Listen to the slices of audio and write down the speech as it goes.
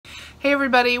Hey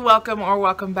everybody,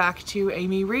 welcome back to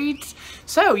Aimee Reads.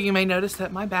 So you may notice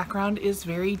that my background is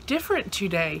very different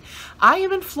today. I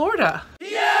am in Florida.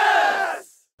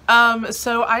 Yes!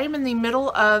 So I am in the middle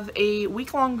of a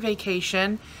week-long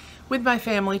vacation with my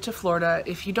family to Florida.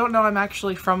 If you don't know, I'm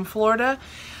actually from Florida.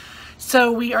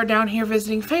 So we are down here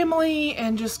visiting family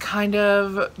and just kind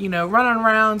of, you know, running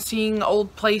around, seeing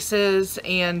old places,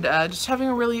 and just having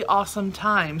a really awesome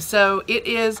time. So it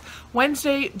is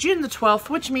Wednesday, June the 12th,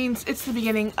 which means it's the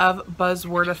beginning of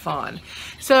Buzzwordathon.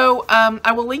 So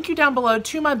I will link you down below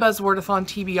to my Buzzwordathon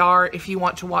TBR if you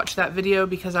want to watch that video,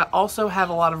 because I also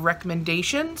have a lot of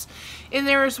recommendations in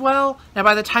there as well. Now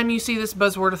by the time you see this,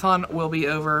 Buzzwordathon will be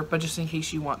over, but just in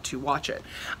case you want to watch it.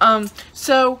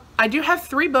 So I do have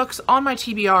 3 books on my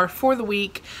TBR for the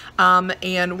week,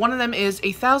 and one of them is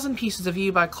 1,000 Pieces of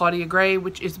You by Claudia Gray,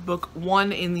 which is book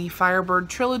 1 in the Firebird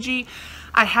trilogy.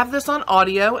 I have this on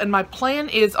audio, and my plan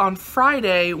is on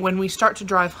Friday when we start to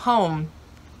drive home,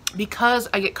 because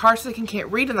I get car sick and can't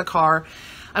read in the car,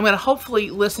 I'm going to hopefully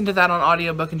listen to that on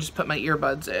audiobook and just put my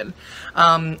earbuds in.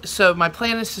 So my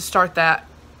plan is to start that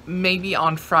maybe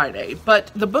on Friday.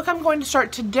 But the book I'm going to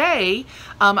start today,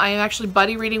 I am actually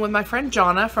buddy reading with my friend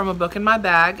Jonna from A Book in My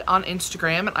Bag on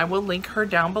Instagram, and I will link her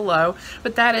down below.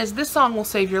 But that is This Song Will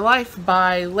Save Your Life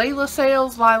by Lila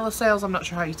Sales, I'm not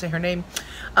sure how you say her name.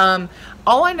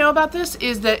 All I know about this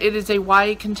is that it is a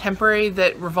YA contemporary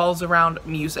that revolves around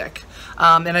music.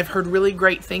 And I've heard really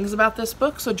great things about this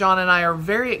book, so John and I are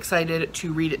very excited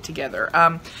to read it together.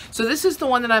 So this is the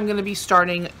one that I'm going to be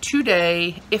starting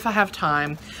today, if I have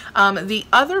time. The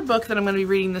other book that I'm going to be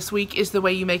reading this week is The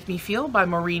Way You Make Me Feel by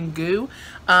Maureen Gu.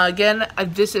 Again,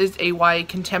 this is a YA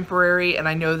contemporary, and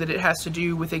I know that it has to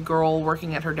do with a girl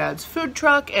working at her dad's food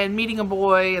truck and meeting a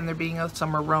boy, and there being a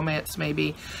summer romance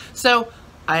maybe. So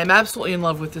I am absolutely in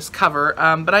love with this cover,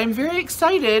 but I'm very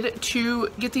excited to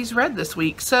get these read this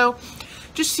week. So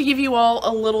just to give you all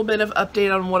a little bit of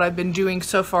update on what I've been doing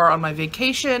so far on my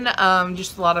vacation,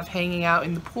 just a lot of hanging out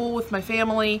in the pool with my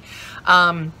family.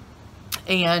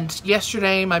 And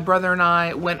yesterday my brother and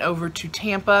I went over to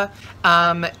Tampa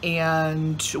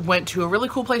and went to a really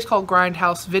cool place called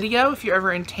Grindhouse Video. If you're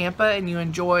ever in Tampa and you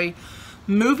enjoy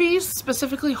movies,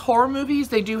 specifically horror movies,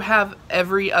 they do have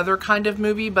every other kind of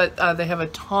movie, but they have a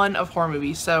ton of horror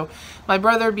movies. So my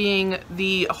brother, being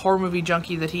the horror movie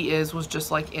junkie that he is, was just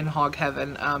like in hog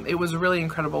heaven. It was a really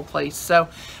incredible place. So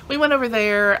we went over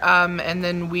there, and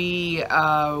then we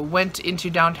went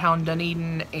into downtown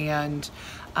Dunedin and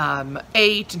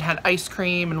ate and had ice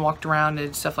cream and walked around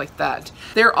and stuff like that.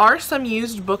 There are some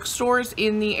used bookstores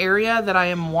in the area that I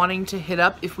am wanting to hit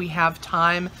up if we have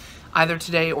time, either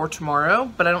today or tomorrow,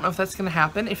 but I don't know if that's going to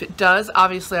happen. If it does,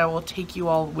 obviously I will take you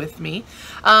all with me.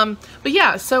 But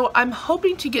yeah, so I'm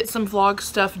hoping to get some vlog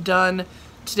stuff done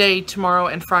today, tomorrow,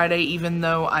 and Friday, even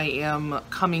though I am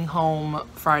coming home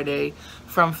Friday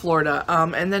from Florida.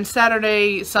 And then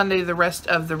Saturday, Sunday, the rest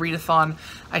of the readathon,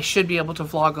 I should be able to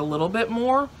vlog a little bit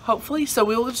more, hopefully. So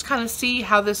we will just kind of see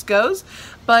how this goes.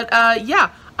 But yeah,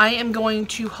 I am going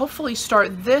to hopefully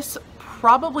start this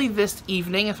probably this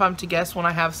evening, if I'm to guess, when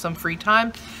I have some free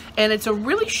time. And it's a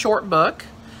really short book.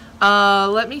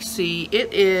 Let me see.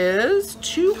 It is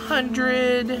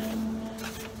 200...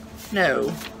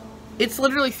 No. It's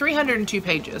literally 302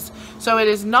 pages. So it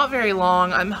is not very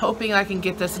long. I'm hoping I can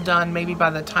get this done maybe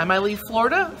by the time I leave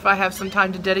Florida, if I have some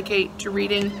time to dedicate to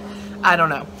reading. I don't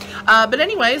know. But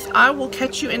anyways, I will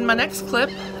catch you in my next clip.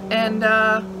 And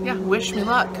yeah, wish me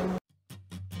luck.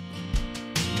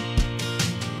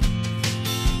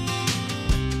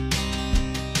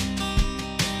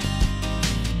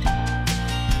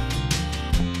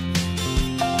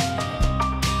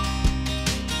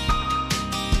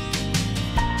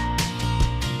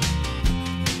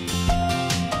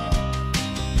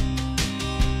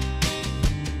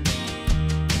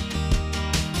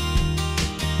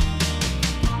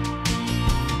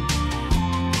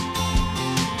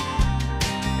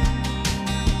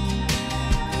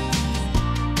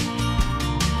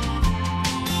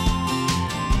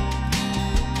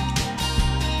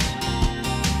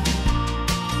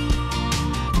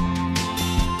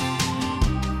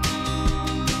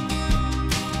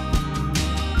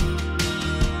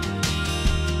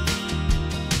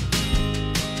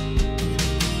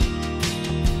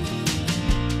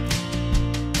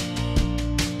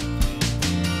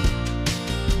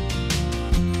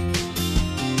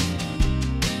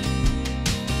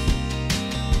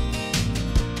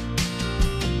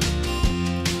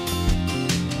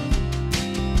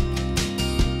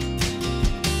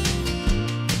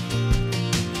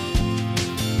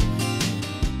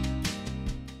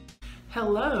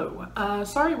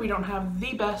 Sorry we don't have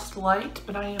the best light,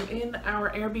 but I am in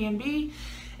our Airbnb.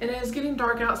 It is getting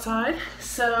dark outside,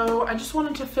 so I just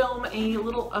wanted to film a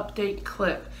little update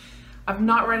clip. I've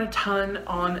not read a ton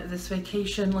on this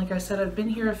vacation. Like I said, I've been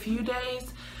here a few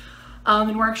days,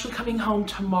 and we're actually coming home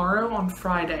tomorrow on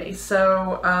Friday.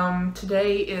 So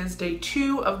today is day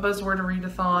 2 of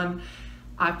Buzzwordathon.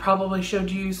 I probably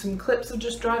showed you some clips of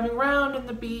just driving around in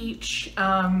the beach.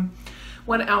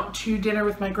 Went out to dinner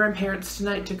with my grandparents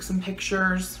tonight, took some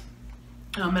pictures,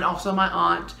 and also my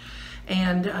aunt,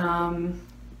 and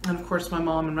of course my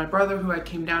mom and my brother who I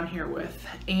came down here with.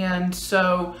 And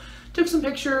so took some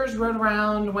pictures, rode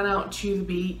around, went out to the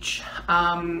beach,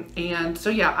 and so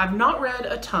yeah, I've not read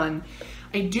a ton.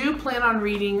 I do plan on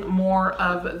reading more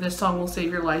of This Song Will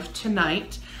Save Your Life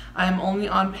tonight. I'm only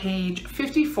on page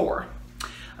 54.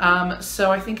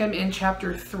 So I think I'm in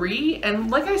chapter 3,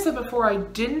 and like I said before, I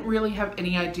didn't really have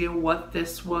any idea what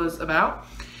this was about,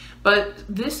 but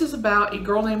this is about a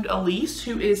girl named Elise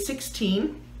who is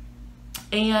 16,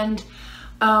 and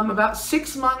about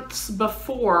 6 months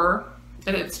before,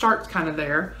 and it starts kind of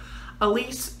there,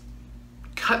 Elise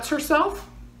cuts herself.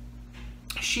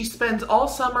 She spends all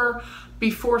summer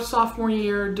before sophomore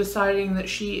year deciding that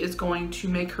she is going to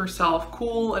make herself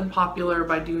cool and popular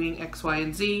by doing X, Y,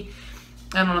 and Z.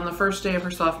 And on the first day of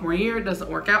her sophomore year, it doesn't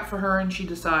work out for her, and she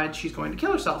decides she's going to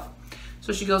kill herself.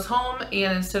 So she goes home,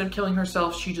 and instead of killing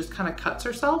herself, she just kind of cuts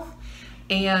herself,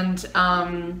 and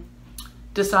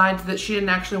decides that she didn't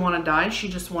actually want to die, she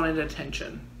just wanted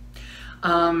attention.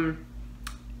 And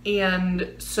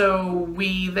so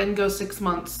we then go 6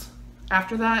 months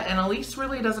after that, and Elise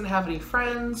really doesn't have any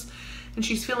friends, and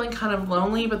she's feeling kind of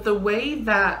lonely. But the way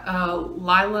that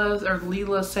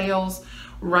Leila Sales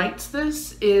writes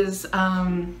this is, or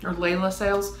Layla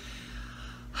Sales,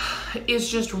 is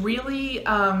just really,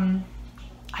 I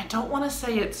don't want to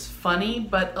say it's funny,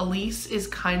 but Elise is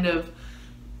kind of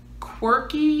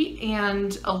quirky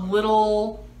and a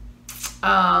little,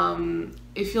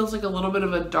 it feels like a little bit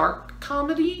of a dark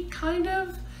comedy, kind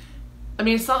of. I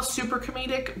mean, it's not super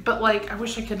comedic, but like, I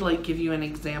wish I could like give you an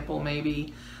example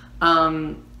maybe.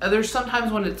 There's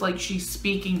sometimes when it's like she's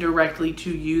speaking directly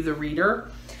to you, the reader.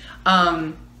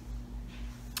 And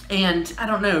I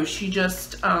don't know, she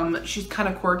just, she's kind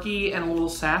of quirky and a little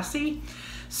sassy.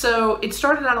 So it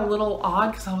started out a little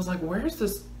odd because I was like, where's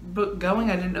this book going?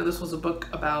 I didn't know this was a book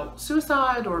about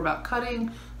suicide or about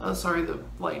cutting. Oh, sorry, the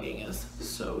lighting is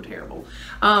so terrible.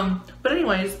 But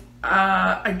anyways,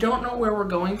 I don't know where we're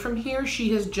going from here.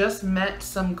 She has just met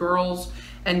some girls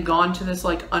and gone to this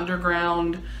like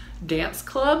underground dance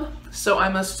club. So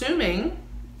I'm assuming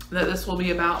that this will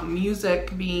be about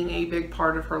music being a big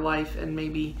part of her life and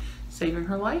maybe saving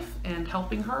her life and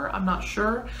helping her. I'm not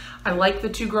sure. I like the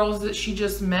 2 girls that she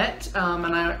just met,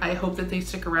 and I hope that they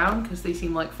stick around because they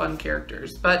seem like fun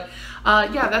characters. But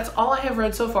yeah, that's all I have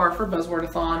read so far for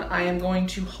Buzzwordathon. I am going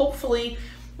to hopefully,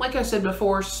 like I said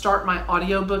before, start my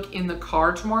audiobook in the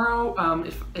car tomorrow.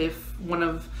 If one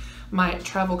of my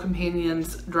travel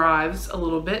companions drives a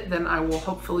little bit, then I will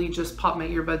hopefully just pop my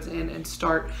earbuds in and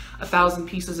start 1,000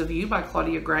 Pieces of You by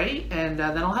Claudia Gray, and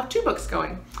then I'll have 2 books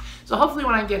going. So hopefully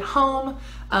when I get home,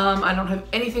 I don't have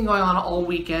anything going on all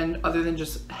weekend other than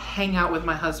just hang out with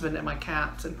my husband and my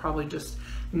cats and probably just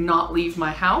not leave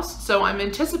my house. So I'm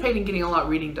anticipating getting a lot of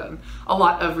reading done,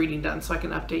 so I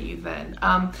can update you then.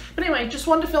 But anyway, just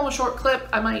wanted to film a short clip.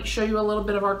 I might show you a little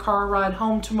bit of our car ride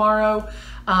home tomorrow,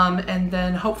 and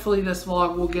then hopefully this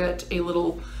vlog will get a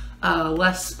little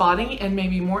less spotty and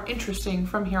maybe more interesting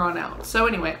from here on out. So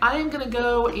anyway, I am gonna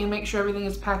go and make sure everything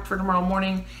is packed for tomorrow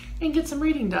morning and get some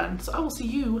reading done. So I will see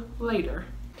you later.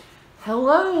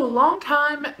 Hello, long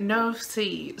time no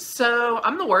see. So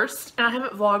I'm the worst, and I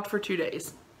haven't vlogged for 2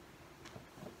 days.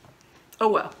 Oh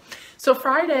well. So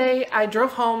Friday I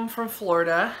drove home from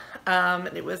Florida,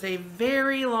 and it was a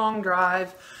very long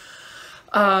drive.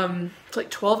 It's like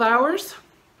 12 hours.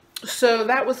 So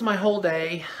that was my whole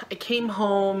day. I came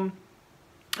home,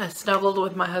 I snuggled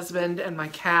with my husband and my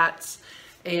cats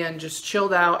and just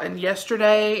chilled out. And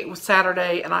yesterday, it was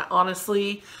Saturday, and I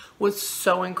honestly was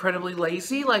so incredibly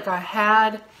lazy. Like, I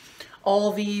had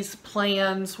all these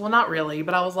plans. Well, not really,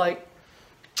 but I was like,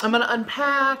 I'm gonna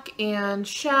unpack and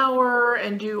shower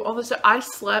and do all this stuff. I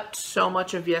slept so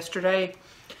much of yesterday.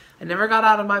 I never got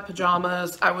out of my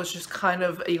pajamas. I was just kind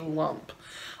of a lump.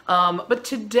 But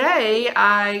today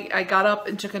I got up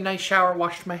and took a nice shower,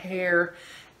 washed my hair,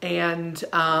 and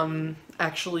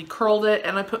actually curled it,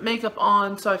 and I put makeup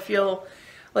on so I feel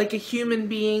like a human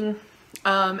being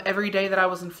every day that I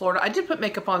was in Florida. I did put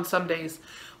makeup on some days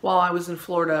while I was in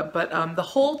Florida, but the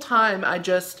whole time I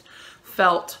just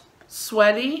felt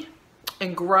sweaty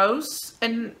and gross.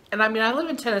 And I mean, I live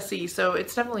in Tennessee, so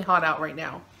it's definitely hot out right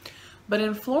now. But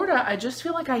in Florida, I just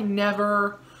feel like I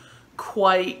never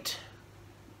quite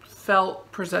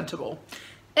felt presentable.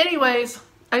 Anyways,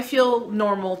 I feel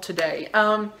normal today.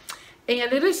 And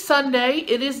it is Sunday.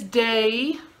 It is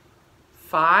day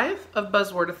 5 of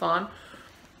Buzzwordathon.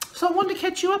 So I wanted to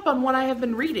catch you up on what I have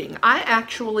been reading. I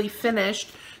actually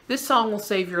finished This Song Will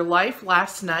Save Your Life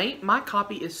last night. My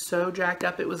copy is so jacked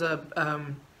up. It was a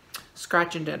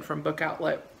scratch and dent from Book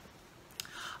Outlet.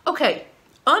 Okay,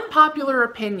 unpopular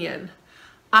opinion.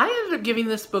 I ended up giving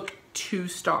this book 2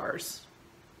 stars.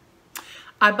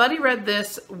 I buddy read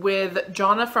this with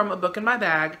Jonna from A Book in My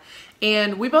Bag,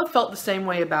 and we both felt the same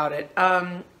way about it.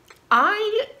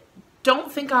 I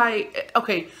don't think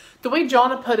okay, the way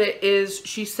Jonna put it is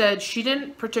she said she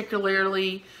didn't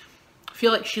particularly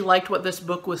feel like she liked what this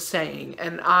book was saying,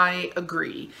 and I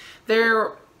agree.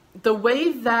 The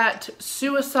way that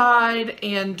suicide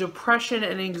and depression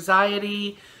and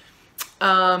anxiety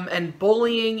and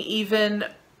bullying even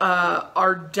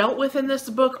are dealt with in this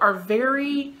book are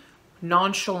very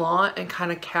nonchalant and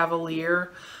kind of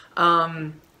cavalier.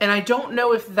 And I don't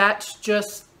know if that's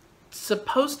just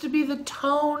supposed to be the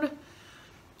tone.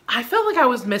 I felt like I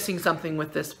was missing something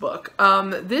with this book.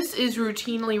 This is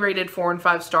routinely rated 4 and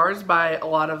 5 stars by a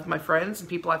lot of my friends and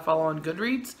people I follow on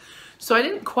Goodreads. So I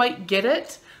didn't quite get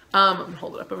it. I'm gonna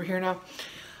hold it up over here now.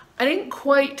 I didn't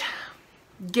quite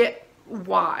get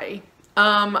why.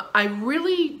 I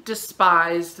really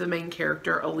despised the main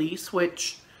character, Elise,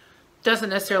 which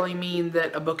doesn't necessarily mean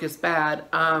that a book is bad.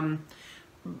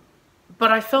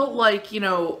 But I felt like, you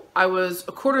know, I was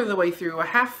a quarter of the way through,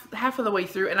 half of the way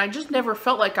through, and I just never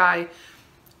felt like I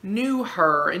knew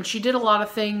her. And she did a lot of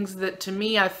things that to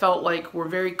me I felt like were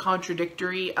very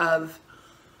contradictory of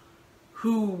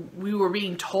who we were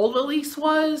being told Elise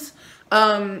was.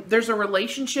 There's a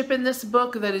relationship in this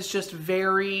book that is just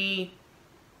very,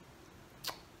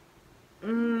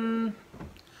 I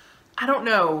don't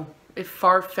know if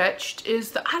far-fetched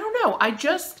is I don't know.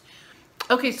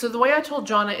 Okay, so the way I told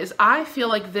Jonna is I feel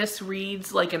like this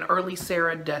reads like an early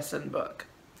Sarah Dessen book.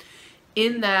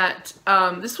 In that,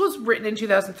 this was written in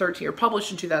 2013, or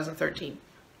published in 2013.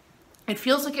 It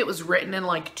feels like it was written in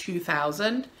like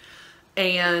 2000,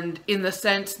 and in the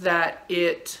sense that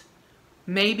it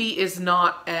maybe is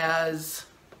not as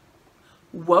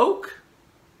woke,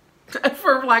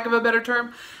 for lack of a better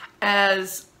term,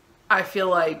 as I feel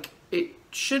like it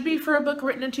should be for a book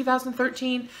written in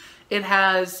 2013. It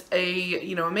has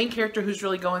a main character who's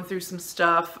really going through some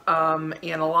stuff, and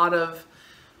a lot of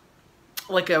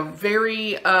like a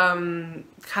very kind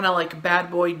of like bad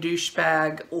boy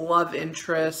douchebag love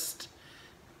interest.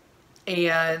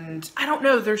 And I don't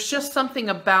know, there's just something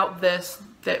about this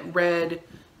that read,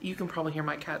 you can probably hear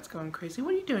my cat's going crazy.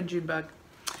 What are you doing, Junebug?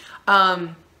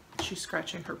 She's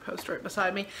scratching her post right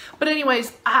beside me. But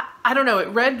anyways, I don't know, it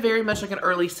read very much like an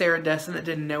early Sarah Dessen that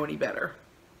didn't know any better.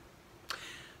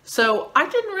 So I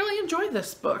didn't really enjoy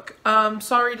this book.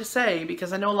 Sorry to say,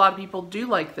 because I know a lot of people do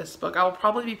like this book. I will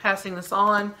probably be passing this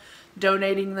on,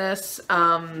 donating this.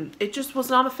 It just was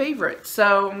not a favorite,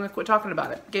 so I'm going to quit talking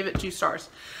about it. Gave it 2 stars.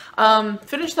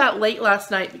 Finished that late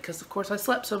last night because, of course, I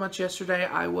slept so much yesterday.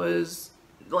 I was,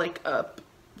 like, up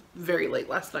very late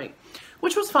last night,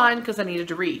 which was fine because I needed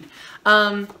to read.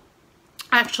 I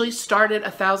actually started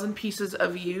 1,000 Pieces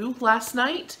of You last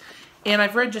night, and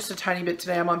I've read just a tiny bit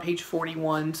today. I'm on page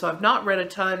 41, so I've not read a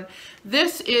ton.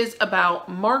 This is about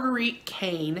Marguerite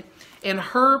Kane, and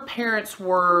her parents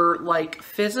were, like,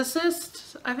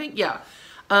 physicists, I think, yeah.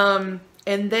 And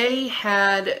they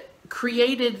had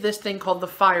created this thing called the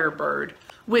Firebird,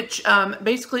 which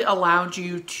basically allowed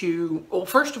you to, well,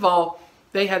 first of all,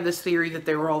 they had this theory that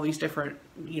there were all these different,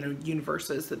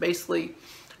 universes, that basically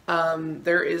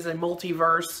there is a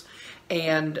multiverse,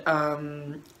 and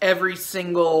every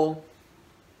single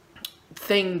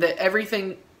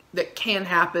everything that can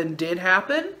happen did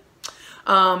happen.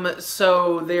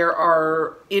 So there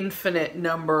are infinite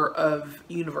number of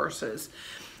universes.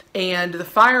 And the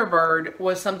Firebird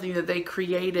was something that they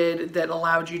created that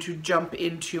allowed you to jump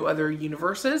into other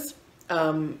universes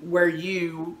where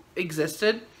you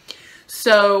existed.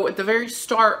 So at the very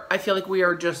start, I feel like we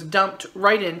are just dumped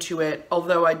right into it,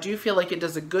 although I do feel like it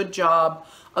does a good job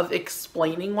of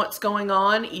explaining what's going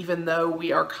on, even though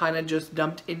we are kind of just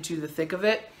dumped into the thick of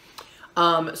it.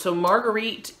 So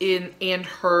Marguerite and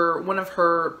one of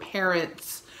her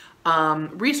parents'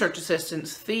 research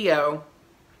assistants, Theo,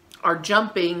 are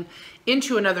jumping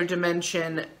into another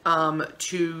dimension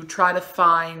to try to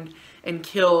find and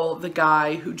kill the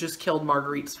guy who just killed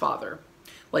Marguerite's father,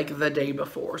 like the day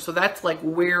before. So that's like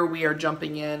where we are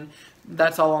jumping in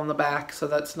that's all on the back, so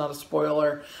that's not a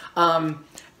spoiler.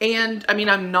 And I mean,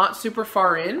 I'm not super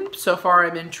far in. So far,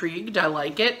 I'm intrigued. I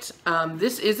like it.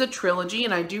 This is a trilogy,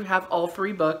 and I do have all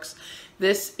 3 books.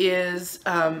 This is,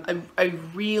 I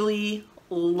really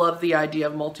love the idea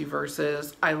of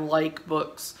multiverses. I like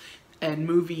books and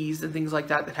movies and things like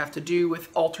that that have to do with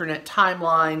alternate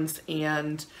timelines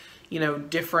and, you know,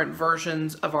 different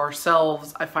versions of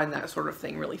ourselves. I find that sort of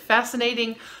thing really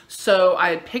fascinating. So I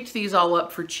had picked these all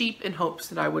up for cheap in hopes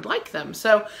that I would like them.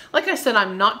 So like I said,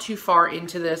 I'm not too far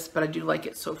into this, but I do like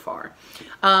it so far.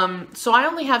 So I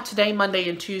only have today, Monday,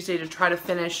 and Tuesday to try to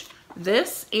finish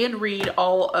this and read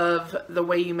all of The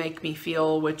Way You Make Me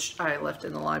Feel, which I left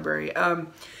in the library,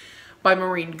 by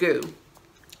Maureen Gu.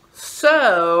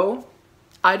 So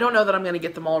I don't know that I'm going to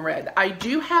get them all read. I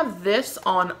do have this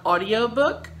on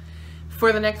audiobook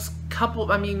for the next couple,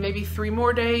 I mean, maybe 3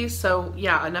 more days. So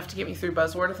yeah, enough to get me through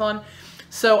Buzzwordathon.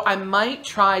 So I might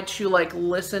try to like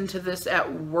listen to this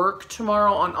at work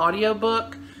tomorrow on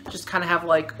audiobook. Just kind of have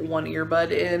like one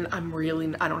earbud in.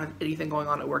 I don't have anything going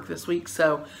on at work this week,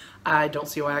 so I don't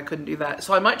see why I couldn't do that.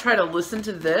 So I might try to listen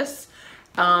to this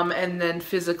and then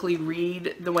physically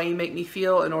read The Way You Make Me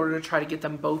Feel in order to try to get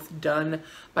them both done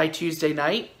by Tuesday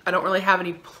night. I don't really have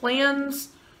any plans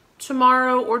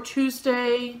tomorrow or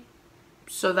Tuesday,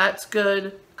 so that's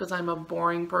good because I'm a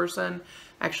boring person.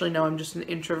 Actually, no, I'm just an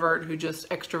introvert who just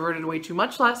extroverted way too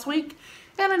much last week,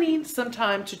 and I need some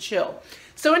time to chill.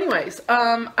 So anyways,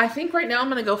 I think right now I'm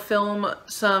going to go film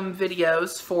some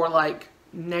videos for like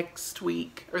next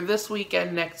week, or this week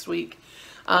and next week.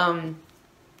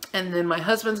 And then my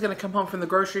husband's going to come home from the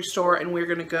grocery store and we're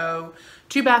going to go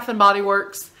to Bath and Body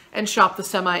Works and shop the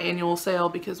semi-annual sale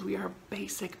because we are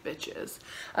basic bitches.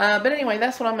 But anyway,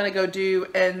 that's what I'm going to go do,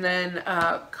 and then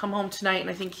come home tonight, and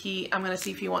I think I'm going to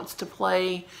see if he wants to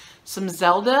play some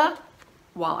Zelda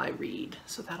while I read,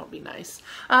 so that'll be nice.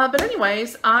 But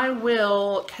anyways, I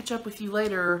will catch up with you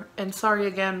later, and sorry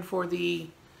again for the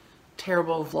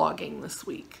terrible vlogging this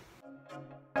week.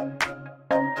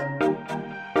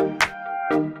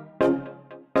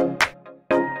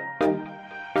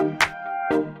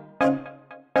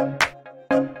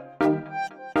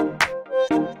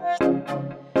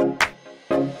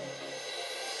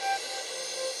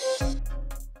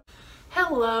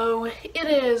 Hello, it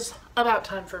is about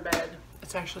time for bed.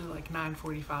 It's actually like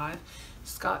 9:45.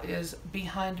 Scott is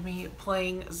behind me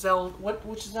playing Zelda.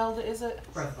 Which Zelda is it?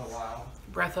 Breath of the Wild.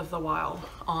 Breath of the Wild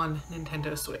on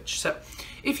Nintendo Switch. So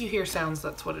if you hear sounds,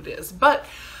 that's what it is. But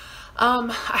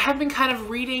I have been kind of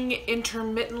reading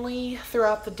intermittently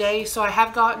throughout the day, so I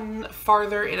have gotten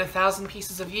farther in 1,000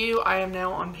 Pieces of You. I am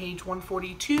now on page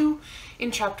 142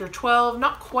 in chapter 12.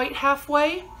 Not quite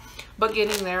halfway, but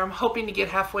getting there. I'm hoping to get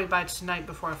halfway by tonight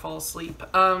before I fall asleep.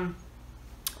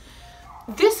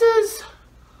 This is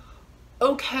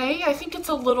okay. I think it's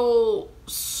a little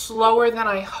slower than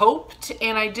I hoped,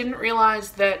 and I didn't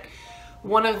realize that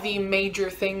one of the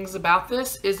major things about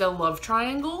this is a love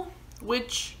triangle,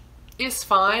 which is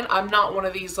fine. I'm not one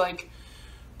of these like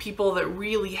people that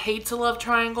really hates a love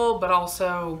triangle, but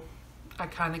also I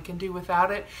kind of can do without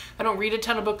it. I don't read a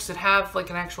ton of books that have like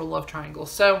an actual love triangle,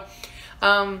 so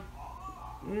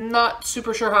not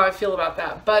super sure how I feel about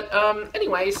that. But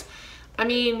anyways, I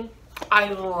mean, I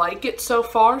like it so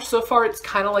far. So far it's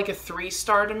kind of like a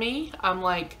 3-star to me. I'm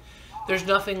like, there's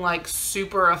nothing like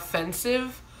super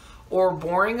offensive or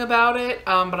boring about it,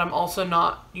 but I'm also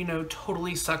not, you know,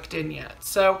 totally sucked in yet.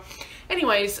 So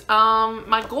anyways,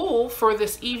 my goal for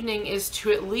this evening is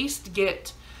to at least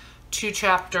get to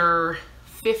chapter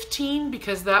 15,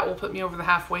 because that will put me over the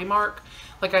halfway mark.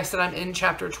 Like I said, I'm in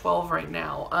chapter 12 right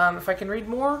now. If I can read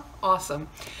more, awesome.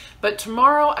 But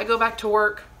tomorrow I go back to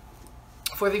work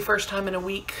for the first time in a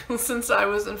week since I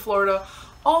was in Florida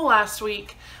all last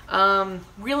week.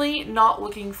 Really not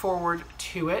looking forward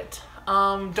to it.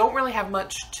 Don't really have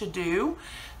much to do,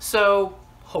 so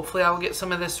hopefully I will get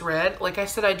some of this read. Like I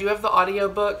said, I do have the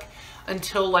audiobook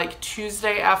until like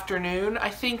Tuesday afternoon, I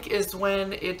think is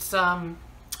when it's,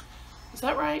 is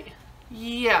that right?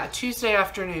 Yeah, Tuesday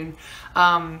afternoon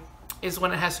is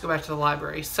when it has to go back to the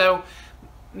library. So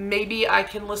maybe I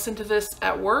can listen to this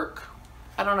at work.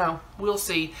 I don't know. We'll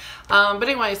see. But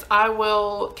anyways, I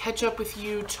will catch up with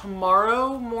you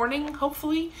tomorrow morning,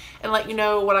 hopefully, and let you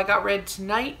know what I got read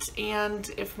tonight and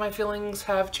if my feelings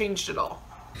have changed at all.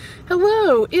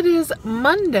 Hello, it is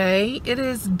Monday. It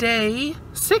is day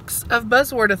 6 of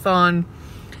Buzzwordathon,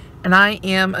 and I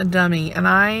am a dummy, and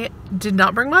I did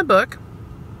not bring my book,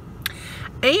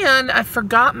 and I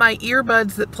forgot my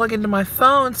earbuds that plug into my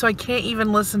phone, so I can't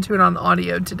even listen to it on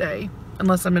audio today,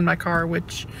 unless I'm in my car,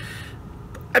 which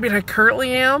I mean, I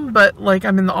currently am, but like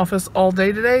I'm in the office all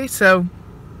day today, so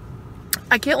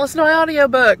I can't listen to my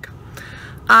audiobook.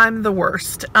 I'm the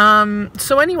worst.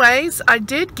 So anyways, I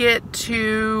did get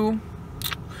to,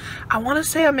 I want to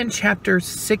say I'm in chapter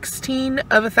 16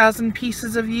 of 1,000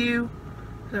 Pieces of You.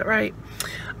 Is that right?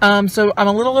 So I'm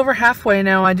a little over halfway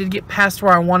now. I did get past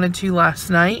where I wanted to last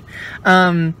night.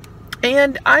 And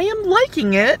I am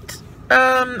liking it.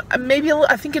 Maybe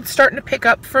I think it's starting to pick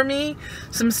up for me.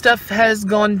 Some stuff has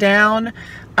gone down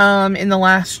in the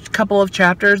last couple of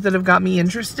chapters that have got me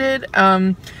interested.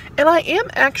 And I am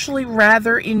actually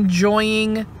rather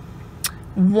enjoying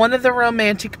one of the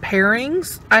romantic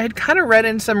pairings. I had kind of read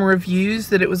in some reviews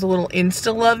that it was a little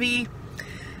insta-lovey,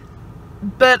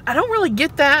 but I don't really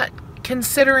get that,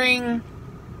 considering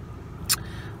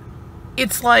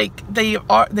it's like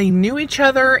they knew each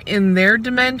other in their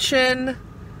dimension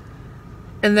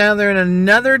and now they're in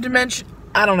another dimension.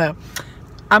 I don't know.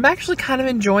 I'm actually kind of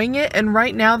enjoying it, and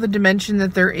right now the dimension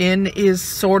that they're in is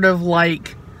sort of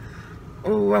like,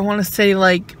 oh, I want to say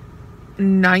like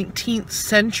 19th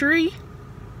century,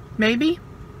 maybe,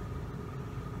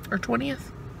 or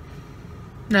 20th?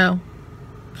 No,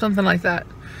 something like that.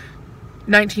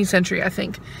 19th century, I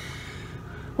think,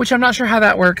 which I'm not sure how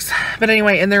that works, but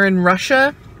anyway, and they're in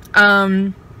Russia.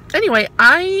 Anyway,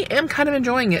 I am kind of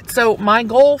enjoying it. So my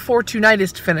goal for tonight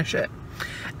is to finish it.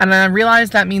 And I realize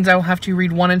that means I will have to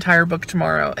read one entire book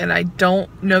tomorrow. And I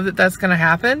don't know that that's going to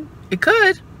happen. It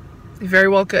could. It very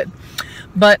well could.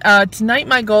 But tonight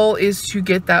my goal is to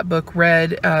get that book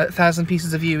read, 1,000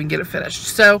 Pieces of You, and get it finished.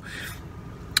 So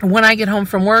when I get home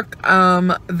from work,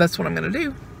 that's what I'm going to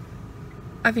do.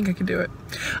 I think I can do it.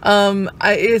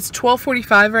 It's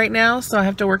 12:45 right now, so I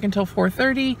have to work until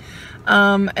 4:30.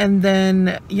 And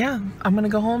then, yeah, I'm going to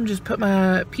go home, just put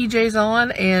my PJs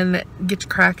on and get to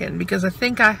cracking, because I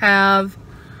think I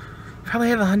probably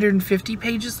have 150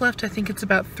 pages left. I think it's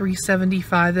about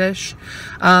 375-ish.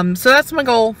 So that's my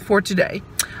goal for today.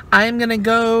 I am going to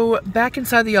go back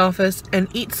inside the office and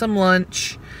eat some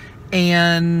lunch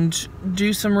and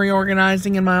do some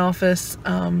reorganizing in my office,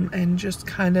 and just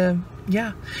kind of,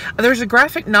 yeah. There's a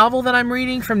graphic novel that I'm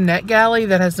reading from NetGalley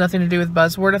that has nothing to do with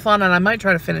Buzzwordathon, and I might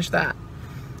try to finish that.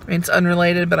 I mean, it's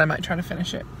unrelated, but I might try to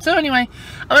finish it. So anyway,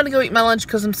 I'm going to go eat my lunch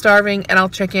because I'm starving, and I'll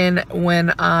check in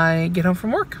when I get home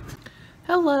from work.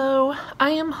 Hello, I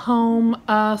am home.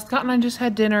 Scott and I just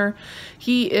had dinner.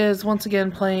 He is once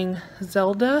again playing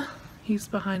Zelda. He's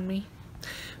behind me,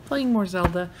 playing more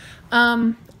Zelda.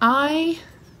 I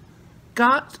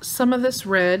got some of this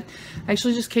read. I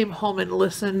actually just came home and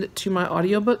listened to my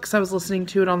audiobook because I was listening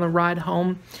to it on the ride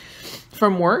home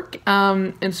from work.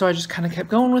 And so I just kind of kept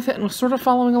going with it and was sort of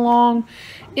following along.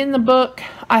 In the book,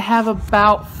 I have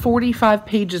about 45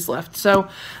 pages left. So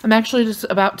I'm actually just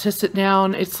about to sit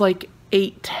down. It's like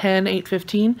 8:10,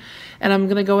 8:15. And I'm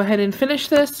going to go ahead and finish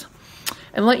this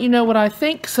and let you know what I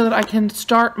think so that I can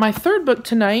start my third book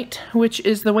tonight, which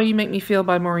is The Way You Make Me Feel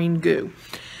by Maureen Gu.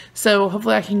 So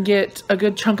hopefully I can get a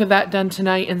good chunk of that done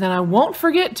tonight, and then I won't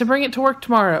forget to bring it to work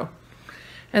tomorrow.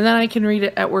 And then I can read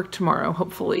it at work tomorrow,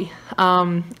 hopefully.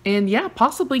 And yeah,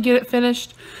 possibly get it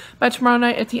finished by tomorrow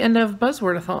night at the end of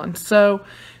Buzzwordathon. So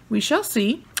we shall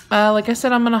see. Like I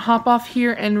said, I'm going to hop off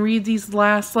here and read these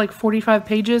last like 45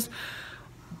 pages.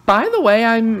 By the way,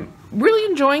 I'm really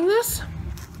enjoying this.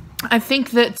 I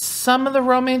think that some of the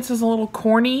romance is a little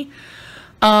corny,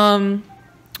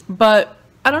 but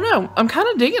I don't know. I'm kind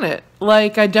of digging it.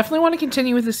 Like, I definitely want to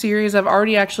continue with the series. I've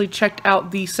already actually checked out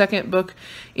the second book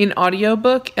in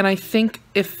audiobook, and I think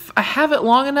if I have it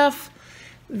long enough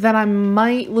that I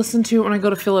might listen to it when I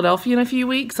go to Philadelphia in a few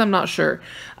weeks. I'm not sure.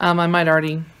 I might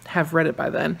already have read it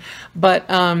by then. But,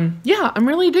 yeah, I'm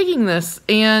really digging this.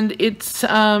 And it's, you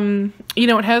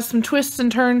know, it has some twists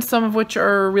and turns, some of which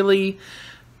are really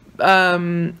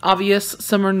obvious,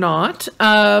 some are not,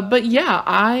 but yeah,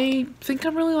 I think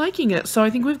I'm really liking it. So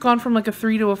I think we've gone from like a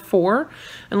 3 to a 4,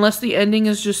 unless the ending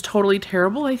is just totally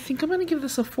terrible. I think I'm gonna give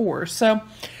this a 4. So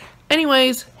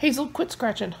anyways, Hazel, quit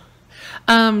scratching.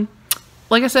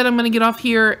 Like I said, I'm gonna get off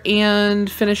here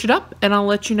and finish it up, and I'll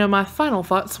let you know my final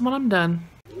thoughts when I'm done.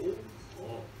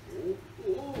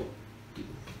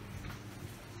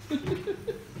 Get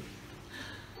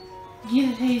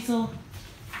it, Hazel.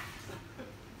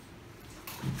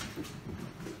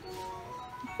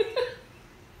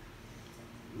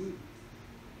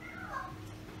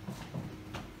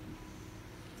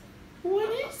 What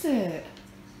is it?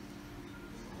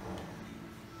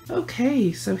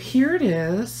 Okay, so here it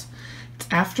is. It's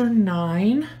after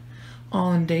 9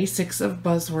 on day 6 of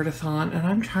Buzzwordathon, and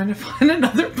I'm trying to find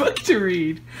another book to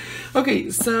read. Okay,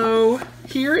 so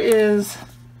here is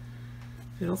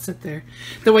It'll sit there.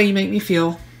 The Way You Make Me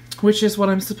Feel, which is what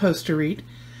I'm supposed to read.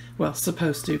 Well,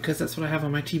 supposed to, because that's what I have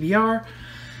on my TBR.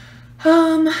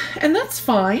 And that's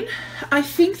fine. I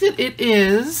think that it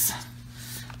is...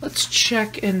 Let's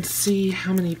check and see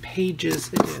how many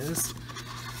pages it is.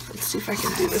 Let's see if I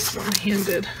can do this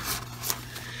one-handed.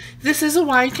 This is a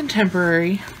YA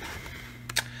contemporary,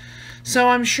 so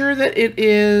I'm sure that it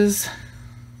is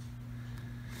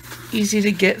easy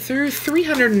to get through.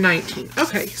 319.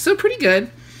 Okay, so pretty good.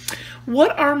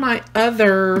 What are my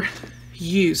other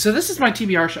use? So this is my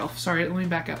TBR shelf. Sorry, let me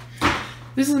back up.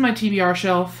 This is my TBR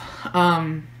shelf.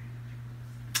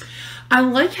 I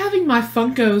like having my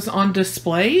Funkos on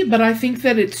display, but I think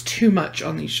that it's too much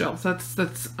on these shelves.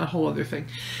 That's a whole other thing.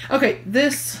 Okay,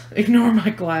 this, ignore my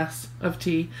glass of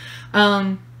tea.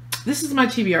 This is my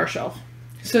TBR shelf.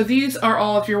 So these are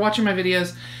all, if you're watching my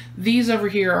videos, these over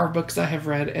here are books I have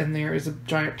read, and there is a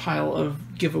giant pile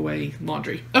of giveaway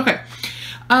laundry. Okay.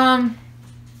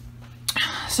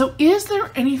 So is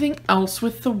there anything else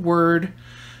with the word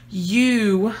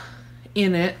you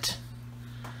in it?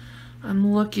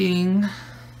 I'm looking.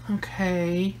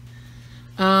 Okay.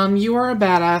 You Are a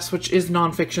Badass, which is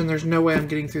nonfiction. There's no way I'm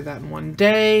getting through that in one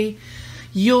day.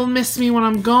 You'll Miss Me When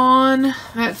I'm Gone.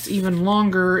 That's even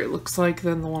longer, it looks like,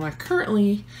 than the one I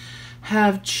currently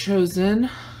have chosen.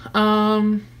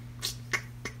 Over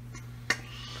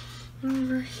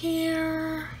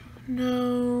here.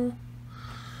 No.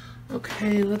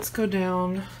 Okay, let's go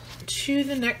down to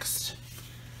the next.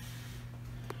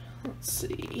 Let's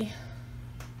see.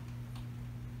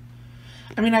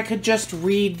 I mean, I could just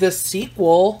read the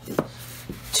sequel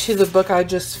to the book I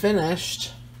just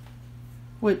finished,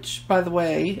 which, by the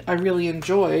way, I really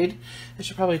enjoyed. I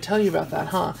should probably tell you about that,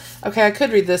 huh? Okay, I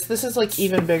could read this. This is, like,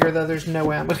 even bigger, though. There's no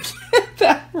way I'm going to get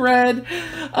that read.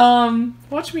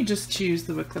 Watch me just choose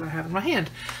the book that I have in my hand.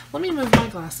 Let me move my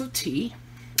glass of tea.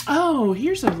 Oh,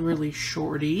 here's a really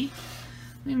shorty.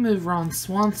 Let me move Ron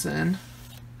Swanson.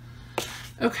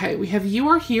 Okay, we have You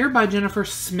Are Here by Jennifer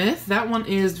Smith. That one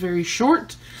is very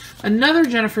short. Another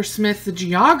Jennifer Smith, The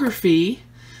Geography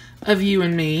of You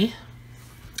and Me.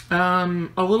 A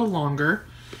little longer.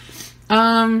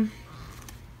 Yeah.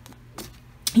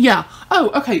 Oh,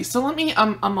 okay. So let me,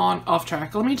 I'm off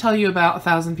track. Let me tell you about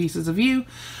 1,000 Pieces of You.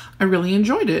 I really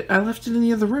enjoyed it. I left it in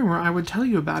the other room or I would tell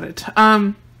you about it.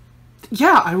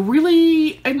 Yeah, I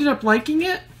really ended up liking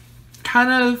it. Kind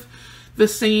of the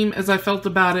same as I felt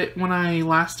about it when I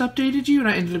last updated you, and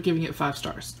I ended up giving it 5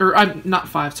 stars. Or, not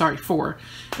 5, sorry, 4.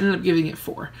 I ended up giving it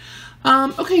 4.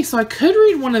 Okay, so I could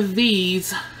read one of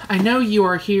these. I know You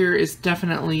Are Here is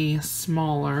definitely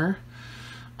smaller.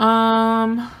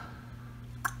 The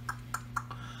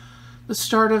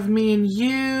Start of Me and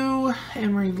You,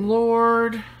 Emery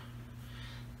Lord,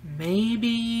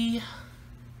 maybe.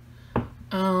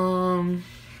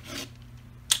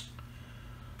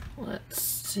 Let's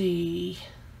see.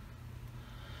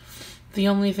 The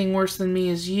Only Thing Worse Than Me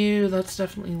Is You. That's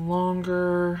definitely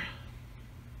longer.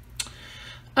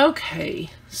 Okay,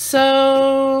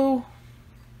 so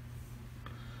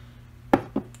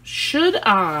should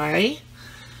I?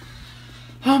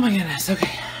 Oh my goodness.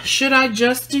 Okay, should I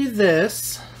just do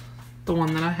this? The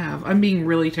one that I have. I'm being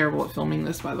really terrible at filming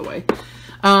this, by the way.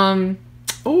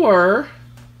 Or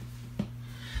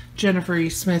Jennifer E.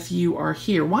 Smith, You Are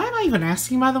Here. Why am I even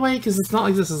asking, by the way? Because it's not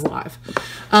like this is live.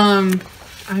 I'm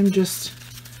just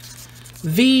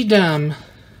dumb.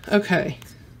 Okay.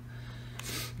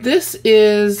 This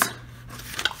is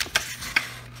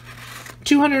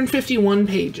 251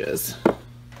 pages.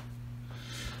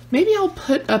 Maybe I'll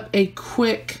put up a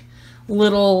quick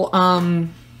little,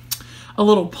 a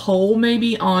little poll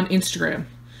maybe on Instagram.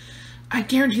 I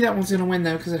guarantee that one's going to win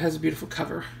though because it has a beautiful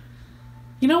cover.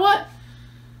 You know what?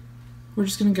 We're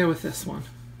just going to go with this one,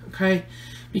 okay?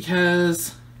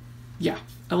 Because, yeah,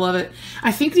 I love it.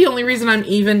 I think the only reason I'm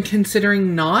even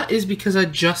considering not is because I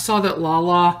just saw that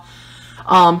Lala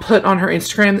put on her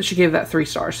Instagram that she gave that 3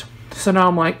 stars. So now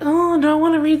I'm like, oh, I don't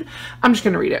want to read. I'm just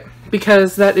going to read it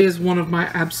because that is one of my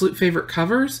absolute favorite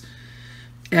covers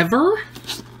ever.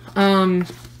 Oh,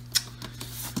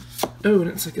 and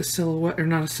it's like a silhouette, or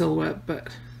not a silhouette, but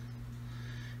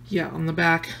yeah, on the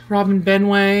back. Robin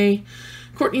Benway,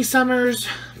 Courtney Summers,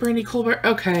 Brandy Colbert.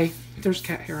 Okay, there's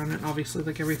cat hair on it, obviously,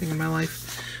 like everything in my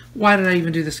life. Why did I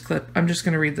even do this clip? I'm just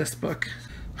going to read this book.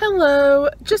 Hello,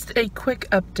 just a quick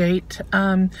update.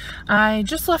 I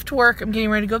just left work. I'm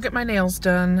getting ready to go get my nails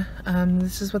done.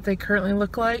 This is what they currently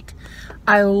look like.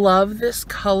 I love this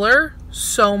color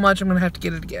so much. I'm going to have to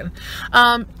get it again.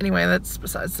 Anyway, that's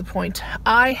besides the point.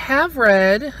 I have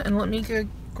read, and let me go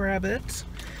grab it.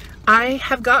 I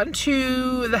have gotten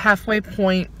to the halfway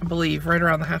point, I believe, right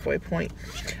around the halfway point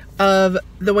of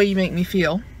The Way You Make Me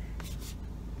Feel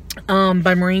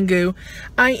by Maureen Gu.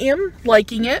 I am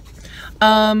liking it.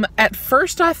 At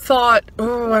first I thought,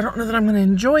 oh, I don't know that I'm going to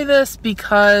enjoy this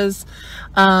because,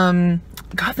 God,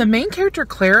 the main character,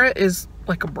 Clara, is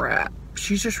like a brat.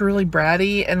 She's just really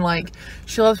bratty, and like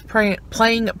she loves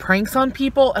playing pranks on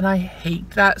people, and I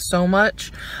hate that so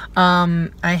much.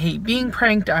 I hate being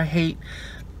pranked.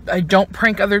 I don't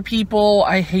prank other people.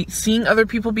 I hate seeing other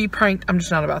people be pranked. I'm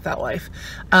just not about that life.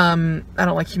 I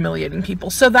don't like humiliating people.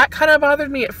 So that kind of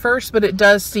bothered me at first, but it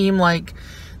does seem like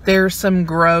there's some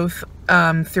growth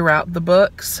throughout the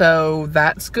book, so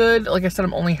that's good. Like I said,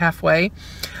 I'm only halfway.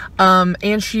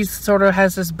 And she sort of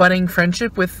has this budding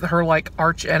friendship with her like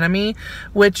arch enemy,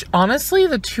 which honestly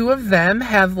the two of them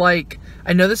have like,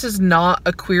 I know this is not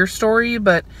a queer story,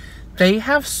 but they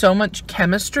have so much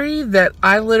chemistry that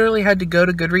I literally had to go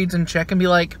to Goodreads and check and be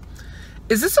like,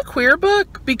 is this a queer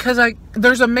book? Because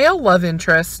there's a male love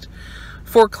interest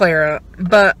for Clara,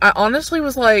 but I honestly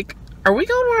was like, are we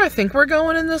going where I think we're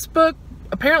going in this book?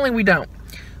 Apparently we don't.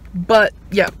 But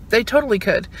yeah, they totally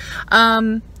could.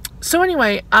 So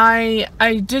anyway, I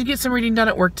did get some reading done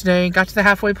at work today. Got to the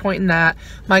halfway point in that.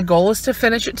 My goal is to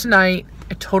finish it tonight.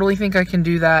 I totally think I can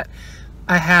do that.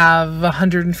 I have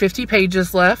 150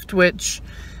 pages left, which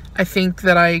I think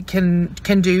that I can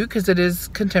do because it is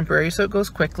contemporary, so it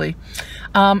goes quickly.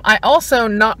 I also,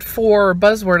 not for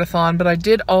Buzzwordathon, but I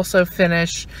did also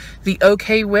finish The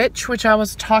OK Witch, which I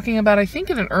was talking about, I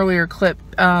think, in an earlier clip.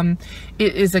 It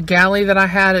is a galley that I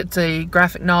had. It's a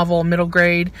graphic novel, middle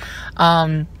grade,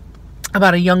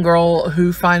 about a young girl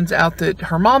who finds out that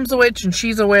her mom's a witch and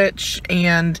she's a witch,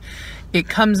 and it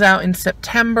comes out in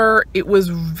September. It was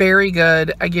very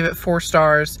good. I give it 4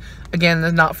 stars.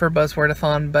 Again, not for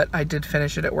Buzzwordathon, but I did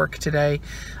finish it at work today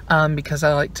because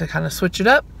I like to kind of switch it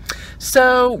up.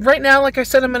 So right now, like I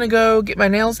said, I'm going to go get my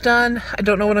nails done. I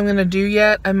don't know what I'm going to do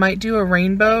yet. I might do a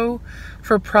rainbow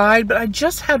for Pride, but I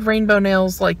just had rainbow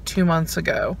nails like 2 months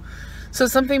ago. So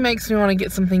something makes me want to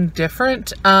get something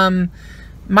different.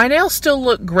 My nails still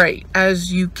look great,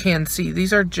 as you can see.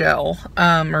 These are gel,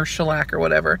 or shellac or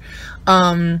whatever.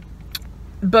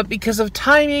 But because of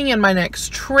timing and my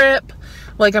next trip,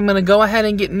 like I'm going to go ahead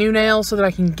and get new nails so that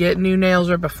I can get new nails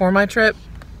right before my trip.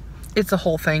 It's a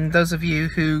whole thing. Those of you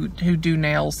who do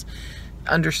nails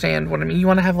understand what I mean. You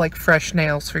want to have like fresh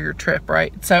nails for your trip,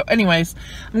 right? So anyways,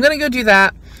 I'm going to go do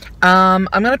that. I've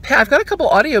got a couple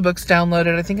audiobooks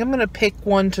downloaded. I think I'm going to pick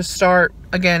one to start,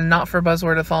 again, not for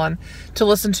Buzzwordathon, to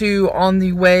listen to on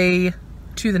the way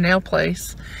to the nail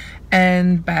place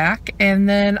and back. And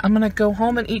then I'm going to go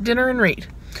home and eat dinner and read.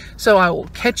 So I will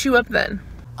catch you up then.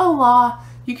 Hola!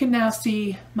 You can now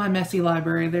see my messy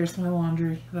library. There's my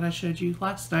laundry that I showed you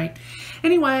last night.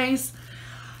 Anyways,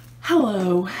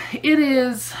 hello. It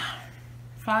is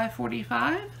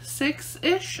 5:45,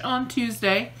 6-ish on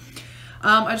Tuesday.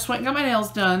 I just went and got my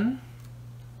nails done.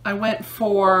 I went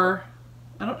for,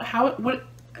 I don't know what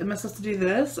am I supposed to do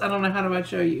this? I don't know, how do I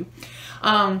show you?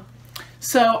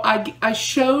 So I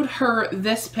showed her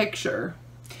this picture,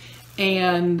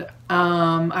 and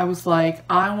I was like,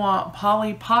 I want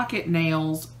Polly Pocket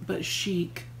nails, but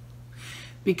chic,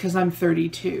 because I'm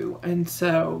 32, and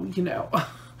so, you know,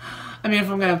 I mean, if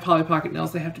I'm gonna have Polly Pocket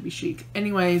nails, they have to be chic.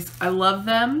 Anyways, I love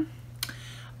them.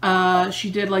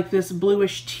 She did like this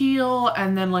bluish teal,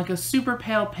 and then like a super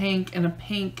pale pink, and a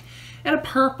pink, and a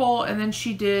purple, and then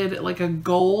she did like a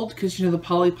gold, because you know the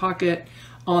Polly Pocket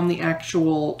on the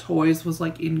actual toys was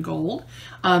like in gold.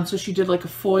 So she did like a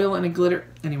foil and a glitter.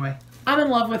 Anyway, I'm in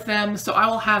love with them, so I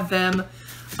will have them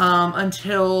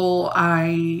until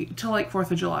like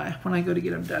 4th of July when I go to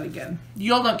get them done again.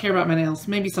 Y'all don't care about my nails.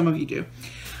 Maybe some of you do.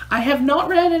 I have not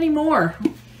read any more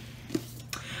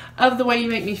of The Way You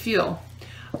Make Me Feel.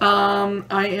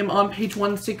 I am on page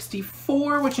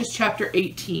 164, which is chapter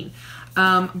 18.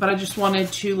 But I just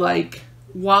wanted to, like,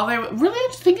 I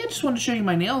just wanted to show you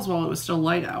my nails while it was still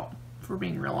light out, for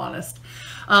being real honest.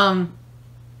 I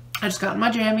just got in my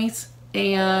jammies,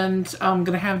 and I'm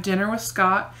gonna have dinner with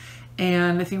Scott,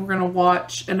 and I think we're gonna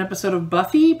watch an episode of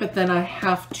Buffy, but then I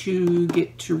have to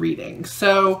get to reading.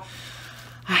 So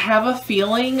I have a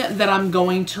feeling that I'm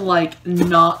going to, like,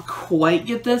 not quite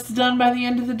get this done by the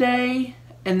end of the day,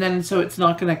 and then so it's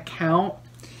not gonna count.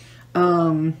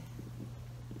 I'm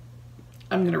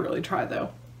gonna really try,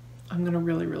 though. I'm gonna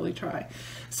really try.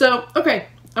 So, okay,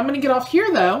 I'm gonna get off here,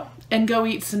 though, and go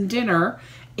eat some dinner,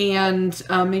 and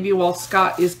maybe while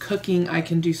Scott is cooking, I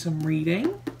can do some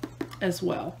reading as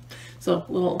well. So,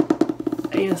 a little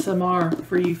ASMR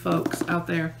for you folks out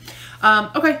there.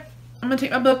 Okay, I'm gonna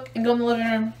take my book and go in the living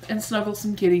room and snuggle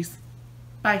some kitties.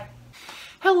 Bye.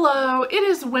 Hello, it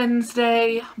is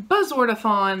Wednesday.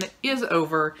 Buzzwordathon is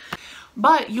over,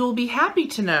 but you'll be happy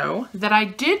to know that I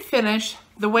did finish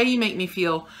The Way You Make Me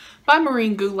Feel by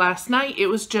Marine Gu last night. It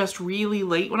was just really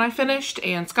late when I finished,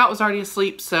 and Scott was already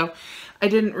asleep, so I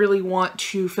didn't really want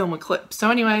to film a clip.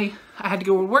 So anyway, I had to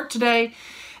go to work today,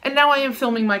 and now I am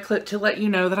filming my clip to let you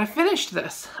know that I finished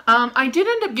this. I did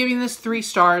end up giving this 3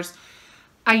 stars.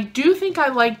 I do think I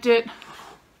liked it.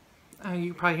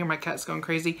 You probably hear my cats going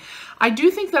crazy. I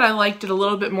do think that I liked it a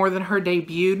little bit more than her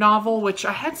debut novel, which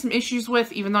I had some issues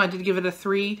with, even though I did give it a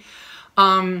 3.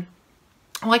 Like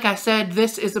I said,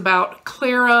 this is about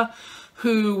Clara,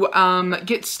 who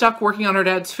gets stuck working on her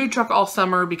dad's food truck all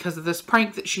summer because of this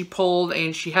prank that she pulled,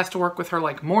 and she has to work with her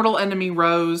like mortal enemy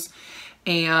Rose.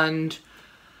 And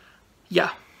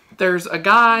yeah, there's a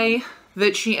guy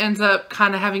that she ends up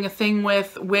kind of having a thing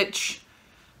with, which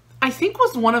I think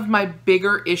was one of my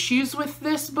bigger issues with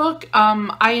this book.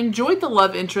 I enjoyed the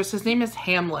love interest. His name is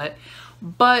Hamlet,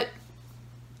 but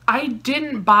I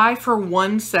didn't buy for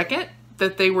 1 second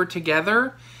that they were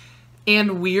together.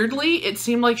 And weirdly, it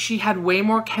seemed like she had way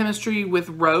more chemistry with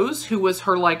Rose, who was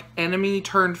her like enemy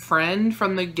turned friend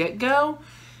from the get-go.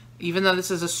 Even though this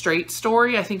is a straight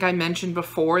story, I think I mentioned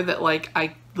before that like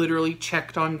I literally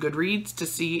checked on Goodreads to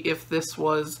see if this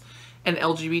was an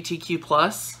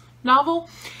LGBTQ+ novel.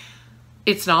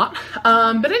 It's not.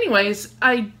 But anyways,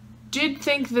 I did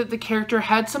think that the character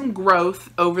had some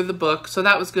growth over the book, so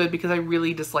that was good because I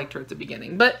really disliked her at the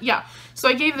beginning. But yeah, so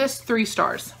I gave this 3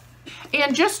 stars.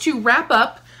 And just to wrap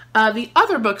up the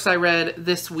other books I read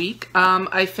this week,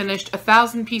 I finished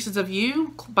 1,000 Pieces of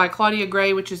You by Claudia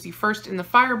Gray, which is the first in the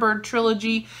Firebird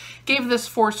trilogy. Gave this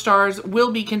 4 stars.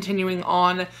 Will be continuing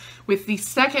on with the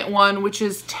second one, which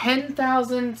is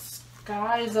 10,000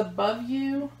 Skies Above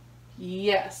You.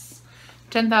 Yes.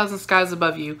 10,000 Skies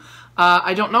Above You.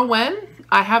 I don't know when.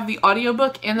 I have the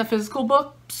audiobook and the physical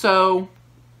book, so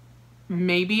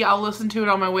maybe I'll listen to it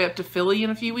on my way up to Philly in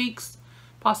a few weeks,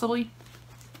 possibly.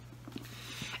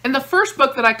 And the first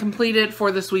book that I completed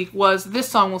for this week was This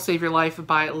Song Will Save Your Life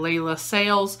by Layla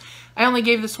Sales. I only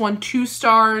gave this one 2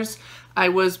 stars. I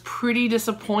was pretty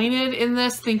disappointed in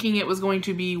this, thinking it was going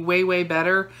to be way, way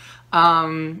better.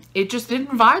 It just didn't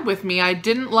vibe with me. I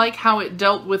didn't like how it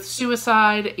dealt with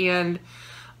suicide and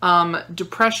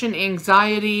depression,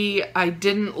 anxiety. I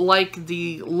didn't like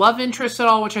the love interest at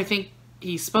all, which I think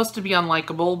he's supposed to be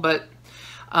unlikable, but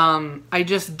I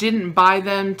just didn't buy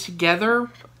them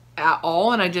together at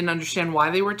all, and I didn't understand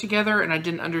why they were together, and I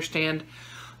didn't understand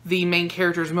the main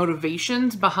character's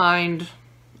motivations behind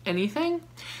anything.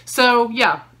 So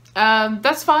yeah,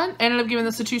 that's fine. I ended up giving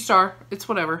this a 2 star. It's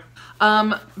whatever.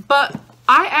 But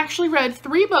I actually read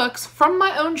 3 books from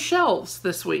my own shelves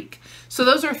this week. So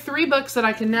those are 3 books that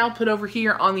I can now put over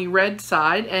here on the red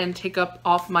side and take up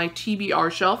off my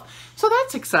TBR shelf. So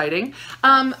that's exciting.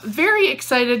 Very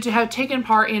excited to have taken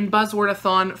part in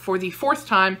Buzzwordathon for the 4th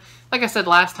time. Like I said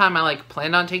last time, I like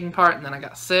planned on taking part and then I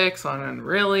got sick, so I didn't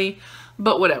really.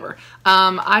 But whatever.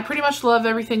 I pretty much love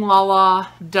everything Lala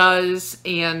does,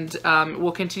 and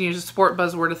will continue to support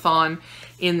Buzzwordathon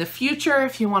in the future.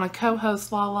 If you want to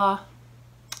co-host Lala,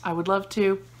 I would love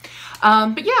to.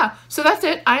 But yeah, so that's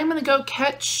it. I'm going to go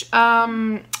catch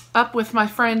up with my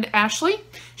friend Ashley.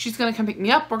 She's going to come pick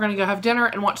me up. We're going to go have dinner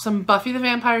and watch some Buffy the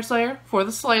Vampire Slayer for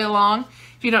the Slay Along.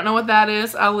 If you don't know what that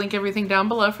is, I'll link everything down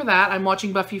below for that. I'm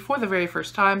watching Buffy for the very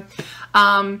first time.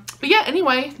 But yeah,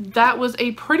 anyway, that was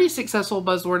a pretty successful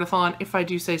Buzzwordathon, if I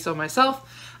do say so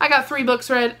myself. I got 3 books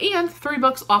read and 3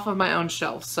 books off of my own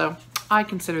shelf, so I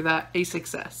consider that a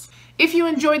success. If you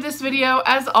enjoyed this video,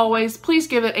 as always, please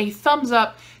give it a thumbs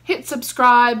up. Hit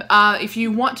subscribe if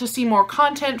you want to see more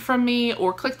content from me,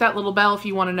 or click that little bell if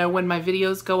you want to know when my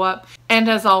videos go up. And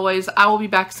as always, I will be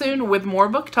back soon with more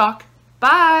book talk.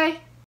 Bye!